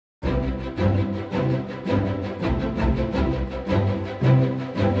Hello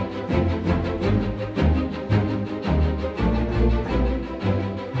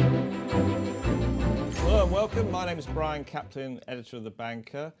and welcome. My name is Brian Caplen, editor of The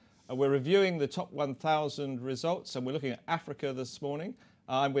Banker. We're reviewing the top 1,000 results, and we're looking at Africa this morning.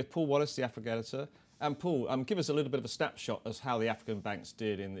 I'm with Paul Wallace, the Africa editor. And Paul, give us a little bit of a snapshot as how the African banks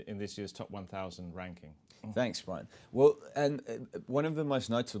did in this year's top 1,000 ranking. Thanks, Brian. Well, and one of the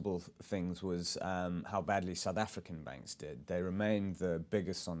most notable things was how badly South African banks did. They remained the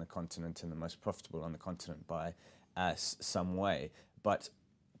biggest on the continent and the most profitable on the continent by some way, but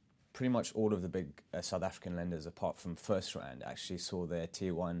pretty much all of the big South African lenders, apart from FirstRand, actually saw their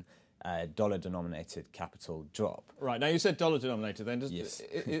Tier 1 dollar-denominated capital drop. Right, now you said dollar-denominated then. Yes.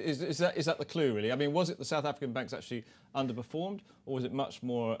 Is that the clue, really? I mean, was it the South African banks actually underperformed, or was it much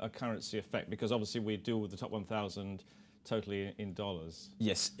more a currency effect? Because obviously we deal with the top 1,000 totally in dollars.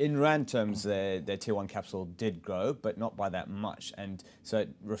 Yes, in Rand terms, their Tier 1 capital did grow, but not by that much. And so it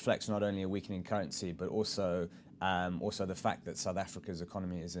reflects not only a weakening currency, but also the fact that South Africa's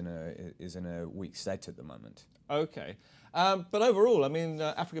economy is in a weak state at the moment. Okay. But overall, I mean,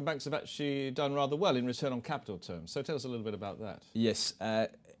 African banks have actually done rather well in return on capital terms. So tell us a little bit about that. Yes.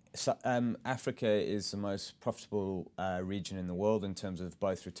 Africa is the most profitable region in the world in terms of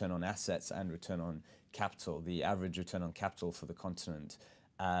both return on assets and return on capital. The average return on capital for the continent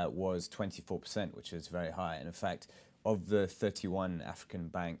was 24%, which is very high. And in fact, of the 31 African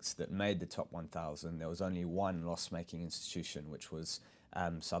banks that made the top 1,000, there was only one loss-making institution, which was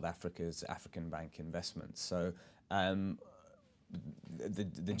South Africa's African Bank Investments. So the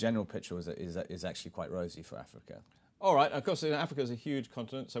general picture is actually quite rosy for Africa. All right, of course, Africa is a huge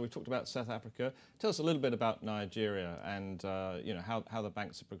continent, so we've talked about South Africa. Tell us a little bit about Nigeria and you know, how the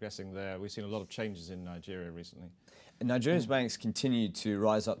banks are progressing there. We've seen a lot of changes in Nigeria recently. Nigeria's banks continue to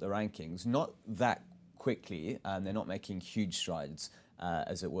rise up the rankings, not that quickly, and they're not making huge strides,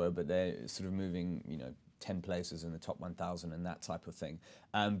 as it were, but they're sort of moving, you know, 10 places in the top 1,000 and that type of thing.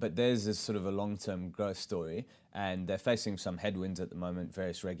 But there's this sort of a long-term growth story, and they're facing some headwinds at the moment,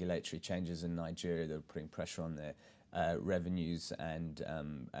 various regulatory changes in Nigeria that are putting pressure on their revenues and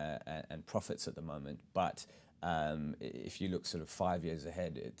profits at the moment. But if you look sort of 5 years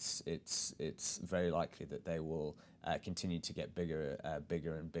ahead, it's very likely that they will continue to get bigger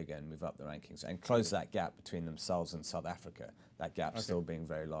and bigger and move up the rankings and close that gap between themselves and South Africa. That gap still being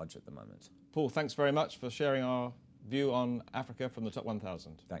very large at the moment. Paul, thanks very much for sharing our view on Africa from the top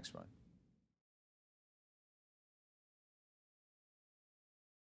 1,000. Thanks, Brian.